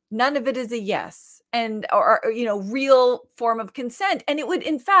 None of it is a yes, and or real form of consent. And it would,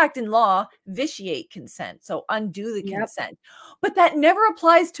 in fact, in law, vitiate consent, so undo the consent. But that never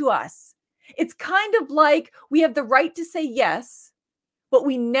applies to us. It's kind of like we have the right to say yes, but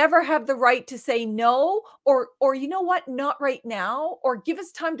we never have the right to say no, or you know what, not right now, or give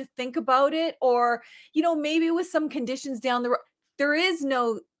us time to think about it, or maybe with some conditions down the road. There is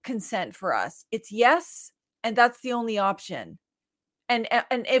no consent for us. It's yes, and that's the only option. And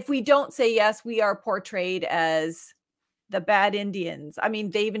if we don't say yes, we are portrayed as the bad Indians. I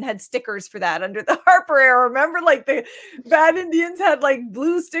mean, they even had stickers for that under the Harper era. Remember, like the bad Indians had like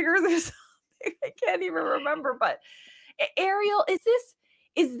blue stickers or something. I can't even remember. But Eriel,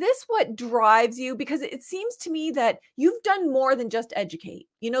 is this what drives you? Because it seems to me that you've done more than just educate.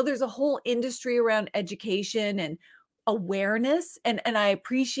 There's a whole industry around education and awareness, and I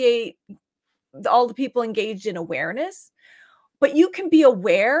appreciate all the people engaged in awareness. But you can be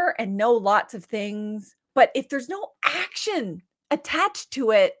aware and know lots of things, but if there's no action attached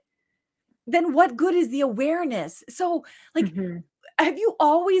to it, then what good is the awareness? So, like, have you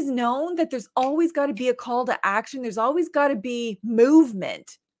always known that there's always got to be a call to action? There's always got to be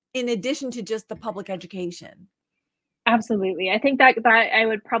movement in addition to just the public education? Absolutely. I think that I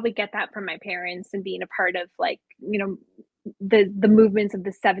would probably get that from my parents, and being a part of, like, the movements of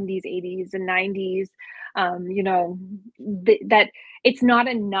the 70s, 80s, and 90s. That it's not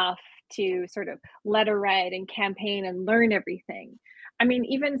enough to sort of letter write and campaign and learn everything. I mean,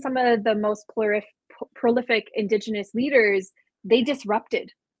 even some of the most prolific Indigenous leaders, they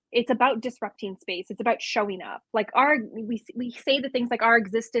disrupted. It's about disrupting space. It's about showing up. Like, we say the things like our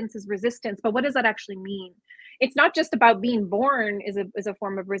existence is resistance, but what does that actually mean? It's not just about being born is a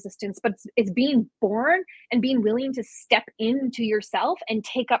form of resistance, but it's being born and being willing to step into yourself and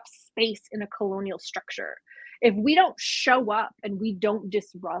take up space in a colonial structure. If we don't show up and we don't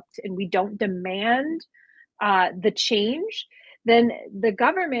disrupt and we don't demand the change, then the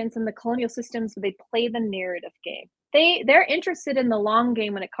governments and the colonial systems, they play the narrative game. They're interested in the long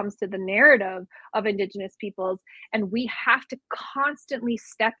game when it comes to the narrative of Indigenous peoples, and we have to constantly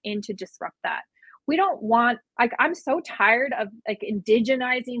step in to disrupt that. We don't want, like, I'm so tired of like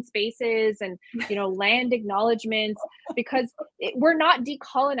indigenizing spaces and land acknowledgements, because we're not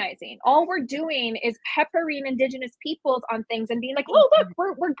decolonizing. All we're doing is peppering Indigenous peoples on things and being like, oh look,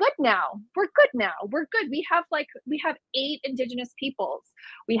 we're good now. We're good now. We're good. We have 8 Indigenous peoples.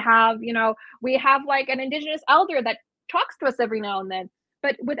 We have like an Indigenous elder that talks to us every now and then.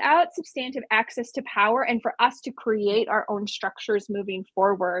 But without substantive access to power, and for us to create our own structures moving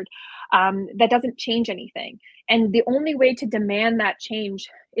forward, that doesn't change anything. And the only way to demand that change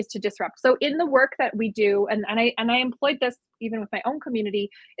is to disrupt. So in the work that we do, and I employed this even with my own community,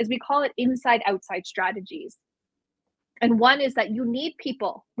 is we call it inside outside strategies. And one is that you need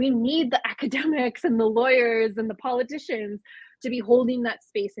people. We need the academics and the lawyers and the politicians to be holding that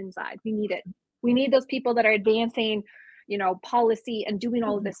space inside. We need it. We need those people that are advancing policy and doing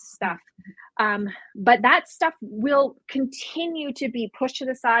all of this stuff. But that stuff will continue to be pushed to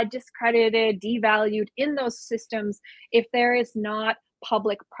the side, discredited, devalued in those systems if there is not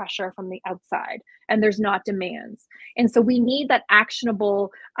public pressure from the outside and there's not demands. And so we need that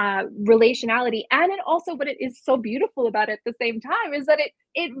actionable relationality. And it also, what it is so beautiful about it at the same time is that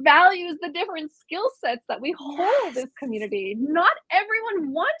it values the different skill sets that we hold as community. Not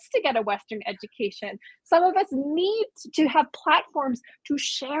everyone wants to get a Western education. Some of us need to have platforms to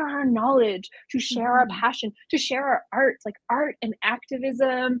share our knowledge, to share our passion, to share our art, like art and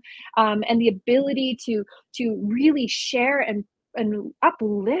activism, and the ability to really share and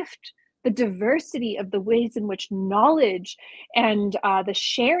uplift the diversity of the ways in which knowledge and the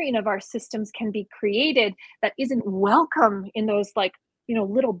sharing of our systems can be created that isn't welcome in those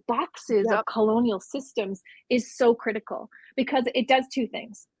little boxes of colonial systems is so critical, because it does two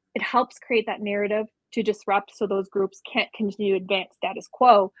things. It helps create that narrative to disrupt so those groups can't continue to advance status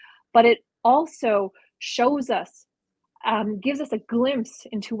quo, but it also shows us, gives us a glimpse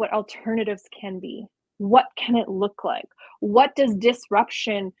into what alternatives can be. What can it look like? What does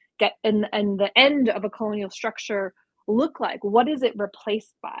disruption get and the end of a colonial structure look like? What is it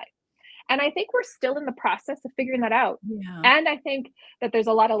replaced by? And I think we're still in the process of figuring that out. Yeah. And I think that there's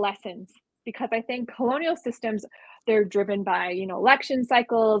a lot of lessons, because I think colonial systems, they're driven by, election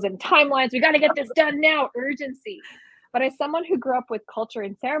cycles and timelines. We got to get this done now, urgency. But as someone who grew up with culture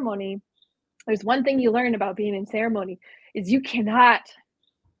and ceremony, there's one thing you learn about being in ceremony is you cannot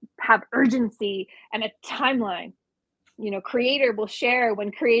have urgency and a timeline. Creator will share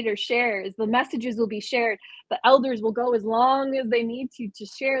when creator shares. The messages will be shared. The elders will go as long as they need to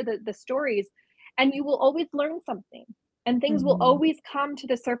share the stories. And you will always learn something. And things will always come to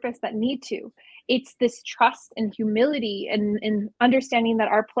the surface that need to. It's this trust and humility and understanding that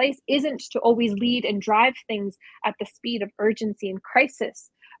our place isn't to always lead and drive things at the speed of urgency and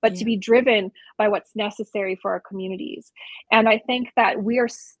crisis, but to be driven by what's necessary for our communities. And I think that we are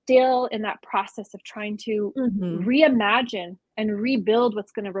still in that process of trying to reimagine and rebuild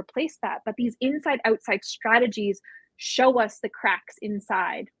what's going to replace that. But these inside-outside strategies show us the cracks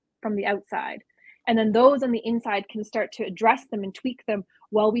inside from the outside. And then those on the inside can start to address them and tweak them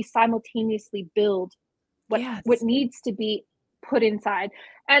while we simultaneously build what needs to be put inside.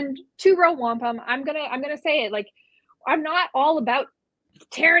 And to Row Wampum, I'm gonna say it, like, I'm not all about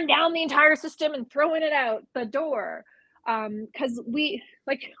tearing down the entire system and throwing it out the door, because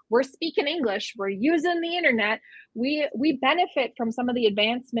we're speaking English, we're using the internet, we benefit from some of the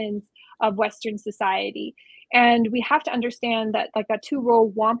advancements of Western society. And we have to understand that, like, that two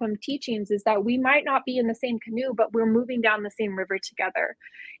Row Wampum teachings is that we might not be in the same canoe, but we're moving down the same river together.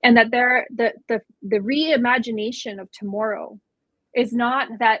 And that the reimagination of tomorrow is not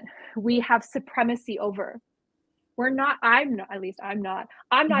that we have supremacy over. I'm not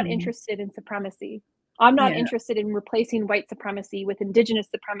interested in supremacy. I'm not interested in replacing white supremacy with Indigenous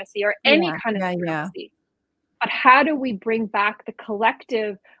supremacy or any kind of supremacy. But how do we bring back the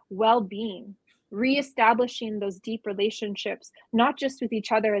collective well-being, reestablishing those deep relationships, not just with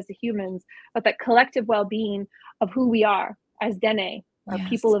each other as the humans, but that collective well-being of who we are as Dene, our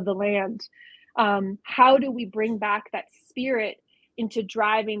people of the land? How do we bring back that spirit into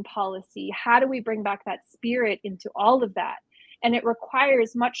driving policy? How do we bring back that spirit into all of that? And it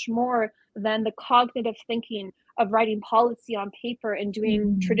requires much more than the cognitive thinking of writing policy on paper and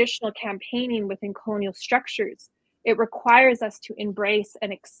doing traditional campaigning within colonial structures. It requires us to embrace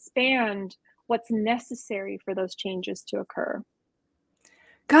and expand what's necessary for those changes to occur.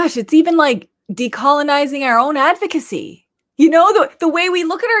 Gosh, it's even like decolonizing our own advocacy. The way we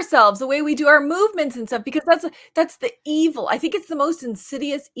look at ourselves, the way we do our movements and stuff, because that's the evil. I think it's the most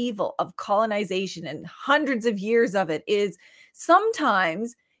insidious evil of colonization, and hundreds of years of it is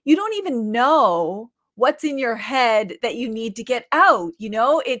sometimes you don't even know what's in your head that you need to get out.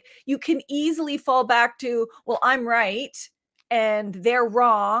 You can easily fall back to, well, I'm right and they're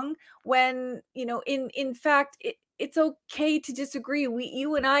wrong, when, in fact, it's okay to disagree.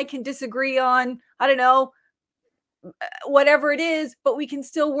 You and I can disagree on, I don't know, whatever it is, but we can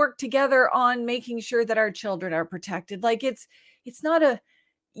still work together on making sure that our children are protected. Like, it's not a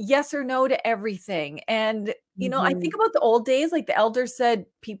yes or no to everything. And, I think about the old days, like the elders said,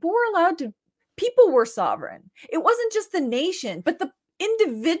 people were sovereign. It wasn't just the nation, but the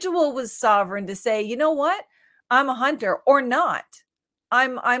individual was sovereign to say, you know what, I'm a hunter or not.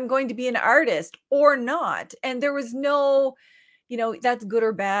 I'm going to be an artist or not. And there was no, that's good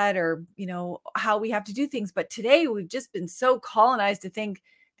or bad, or, how we have to do things. But today we've just been so colonized to think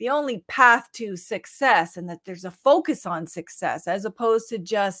the only path to success, and that there's a focus on success as opposed to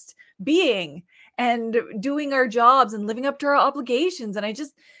just being and doing our jobs and living up to our obligations. And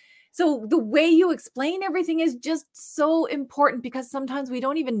so the way you explain everything is just so important, because sometimes we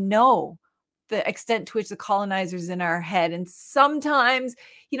don't even know the extent to which the colonizer's in our head. And sometimes,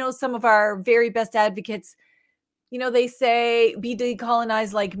 some of our very best advocates, they say, be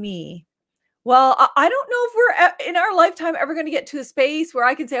decolonized like me. Well, I don't know if we're in our lifetime ever going to get to a space where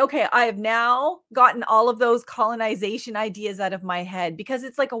I can say, okay, I have now gotten all of those colonization ideas out of my head, because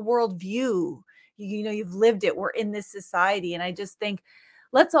it's like a worldview. You've lived it. We're in this society. And I just think,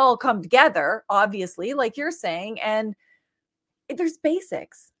 let's all come together, obviously, like you're saying. And there's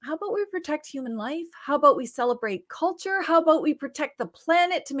basics. How about we protect human life? How about we celebrate culture? How about we protect the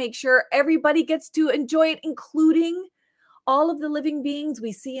planet to make sure everybody gets to enjoy it, including all of the living beings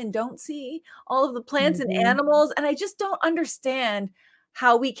we see and don't see, all of the plants and animals. And I just don't understand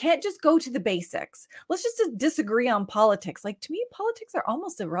how we can't just go to the basics. Let's just disagree on politics. Like, to me, politics are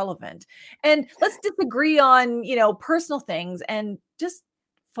almost irrelevant. And let's disagree on, personal things, and just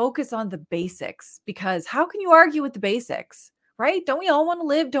focus on the basics, because how can you argue with the basics? Right? Don't we all want to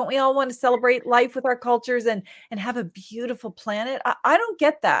live? Don't we all want to celebrate life with our cultures and have a beautiful planet? I don't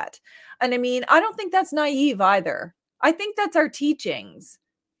get that. And I mean, I don't think that's naive either. I think that's our teachings.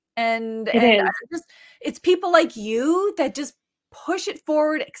 And it's people like you that just push it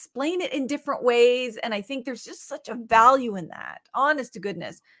forward, explain it in different ways. And I think there's just such a value in that. Honest to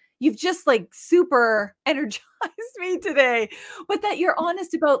goodness. You've just like super energized me today, but that you're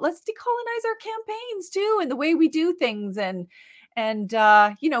honest about, let's decolonize our campaigns too, and the way we do things. And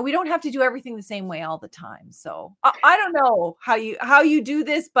we don't have to do everything the same way all the time. So I don't know how you do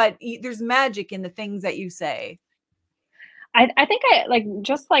this, but there's magic in the things that you say. I think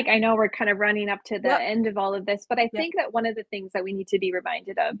I know we're kind of running up to the end of all of this, but I think that one of the things that we need to be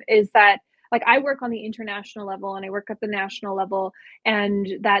reminded of is that, like, I work on the international level and I work at the national level, and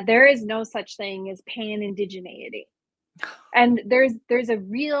that there is no such thing as pan-indigeneity. And there's a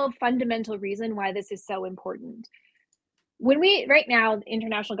real fundamental reason why this is so important. Right now,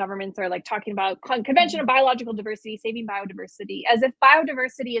 international governments are like talking about Convention of Biological Diversity, saving biodiversity, as if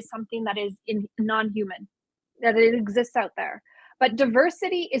biodiversity is something that is non-human, that it exists out there. But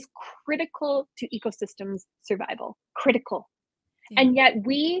diversity is critical to ecosystems survival, critical. Yeah. And yet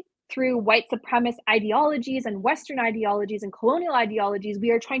we, through white supremacist ideologies and Western ideologies and colonial ideologies,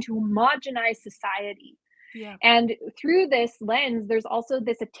 we are trying to homogenize society. Yeah. And through this lens, there's also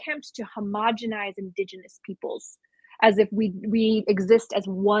this attempt to homogenize Indigenous peoples, as if we exist as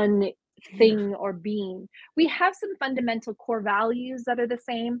one thing or being. We have some fundamental core values that are the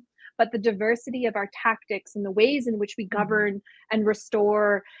same, but the diversity of our tactics and the ways in which we govern and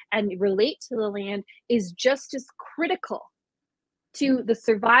restore and relate to the land is just as critical to the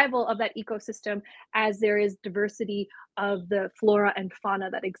survival of that ecosystem as there is diversity of the flora and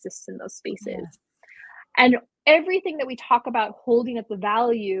fauna that exists in those spaces. Yeah. And everything that we talk about holding at the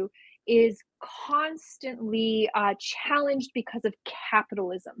value is constantly challenged because of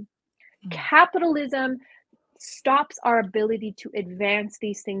capitalism. Capitalism stops our ability to advance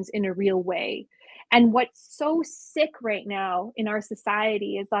these things in a real way. And what's so sick right now in our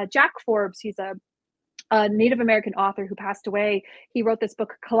society is Jack Forbes, he's a Native American author who passed away. He wrote this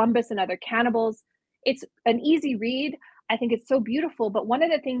book, Columbus and Other Cannibals. It's an easy read. I think it's so beautiful. But one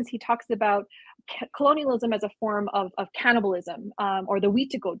of the things he talks about colonialism as a form of cannibalism, or the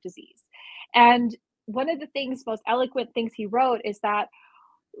Wheat-to-Goat disease. And one of the most eloquent things he wrote is that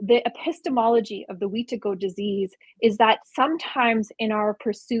the epistemology of the Wheat-to-Goat disease is that sometimes in our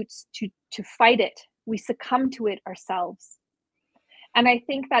pursuits to fight it, we succumb to it ourselves. And I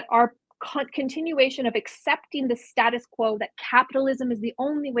think that our continuation of accepting the status quo, that capitalism is the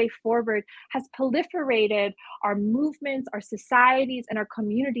only way forward, has proliferated our movements, our societies, and our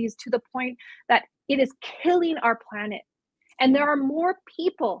communities to the point that it is killing our planet. And there are more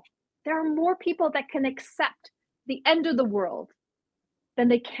people that can accept the end of the world than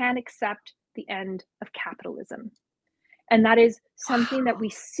they can accept the end of capitalism. And that is something that we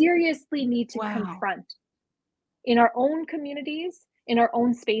seriously need to confront in our own communities, in our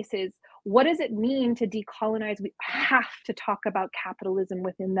own spaces. What does it mean to decolonize? We have to talk about capitalism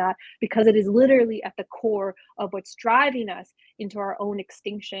within that, because it is literally at the core of what's driving us into our own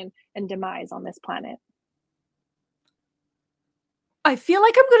extinction and demise on this planet. I feel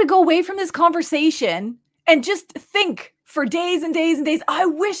like I'm going to go away from this conversation and just think for days and days and days. I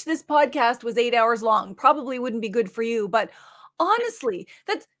wish this podcast was 8 hours long. Probably wouldn't be good for you, but honestly,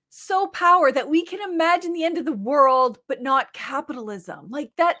 that's so power that we can imagine the end of the world, but not capitalism.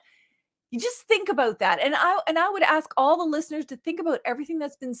 Like that, You just think about that. And I would ask all the listeners to think about everything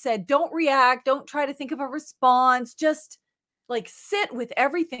that's been said. Don't react, don't try to think of a response. Just like sit with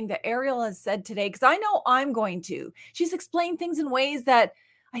everything that Eriel has said today because I know I'm going to. She's explained things in ways that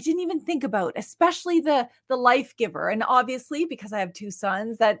I didn't even think about, especially the life giver. And obviously, because I have two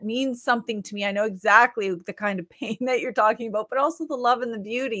sons, that means something to me. I know exactly the kind of pain that you're talking about, but also the love and the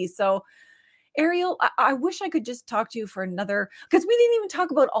beauty. So Eriel, I wish I could just talk to you for another, because we didn't even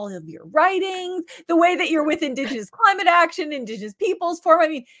talk about all of your writings, the way that you're with Indigenous Climate Action, Indigenous Peoples Forum. I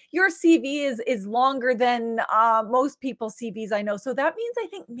mean, your CV is longer than most people's CVs I know. So that means I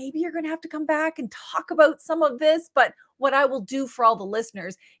think maybe you're going to have to come back and talk about some of this. But what I will do for all the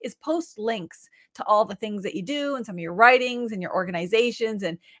listeners is post links to all the things that you do and some of your writings and your organizations,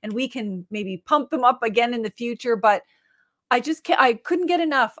 and we can maybe pump them up again in the future. But I couldn't get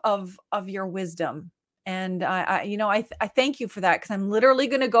enough of your wisdom. And I thank you for that because I'm literally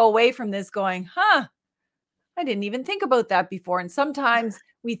going to go away from this going, huh, I didn't even think about that before. And sometimes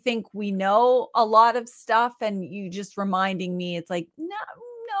we think we know a lot of stuff and you just reminding me, it's like, no,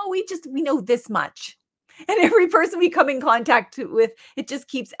 we know this much. And every person we come in contact with, it just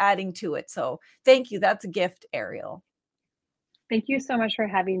keeps adding to it. So thank you. That's a gift, Eriel. Thank you so much for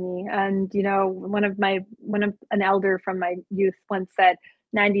having me. And an elder from my youth once said,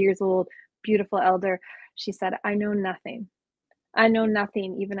 90 years old, beautiful elder. She said, I know nothing. I know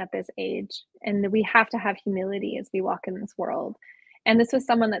nothing even at this age. And we have to have humility as we walk in this world. And this was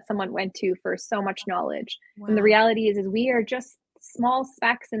someone that someone went to for so much knowledge. And the Wow. reality is we are just small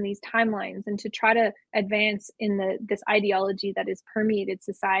specks in these timelines, and to try to advance in this ideology that has permeated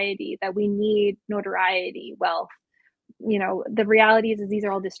society, that we need notoriety, wealth, the reality is these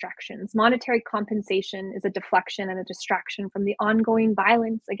are all distractions. Monetary compensation is a deflection and a distraction from the ongoing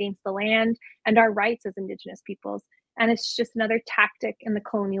violence against the land and our rights as Indigenous peoples. And it's just another tactic in the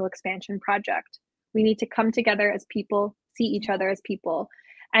colonial expansion project. We need to come together as people, see each other as people.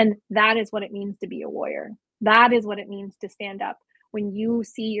 And that is what it means to be a warrior. That is what it means to stand up. When you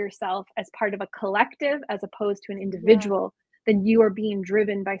see yourself as part of a collective as opposed to an Yeah. individual, then you are being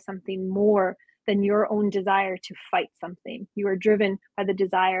driven by something more than your own desire to fight something. You are driven by the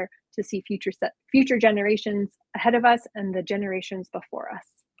desire to see future generations ahead of us and the generations before us.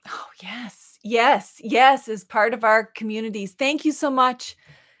 Oh, yes. Yes. Yes. As part of our communities. Thank you so much.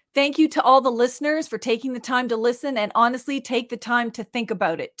 Thank you to all the listeners for taking the time to listen and honestly take the time to think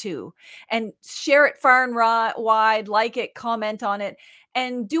about it too. And share it far and wide, like it, comment on it,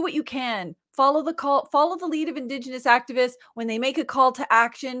 and do what you can. Follow the call, follow the lead of Indigenous activists when they make a call to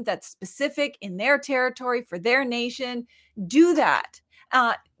action that's specific in their territory for their nation. Do that.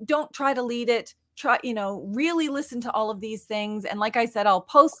 Uh, don't try to lead it. Try, really listen to all of these things. And like I said, I'll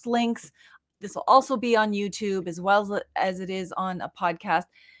post links. This will also be on YouTube as well as it is on a podcast.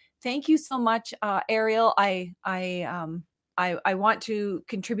 Thank you so much, Eriel. I want to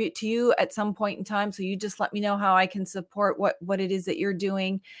contribute to you at some point in time, so you just let me know how I can support what it is that you're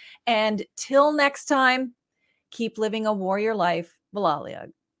doing. And till next time, keep living a warrior life.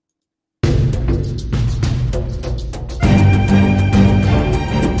 Valalia.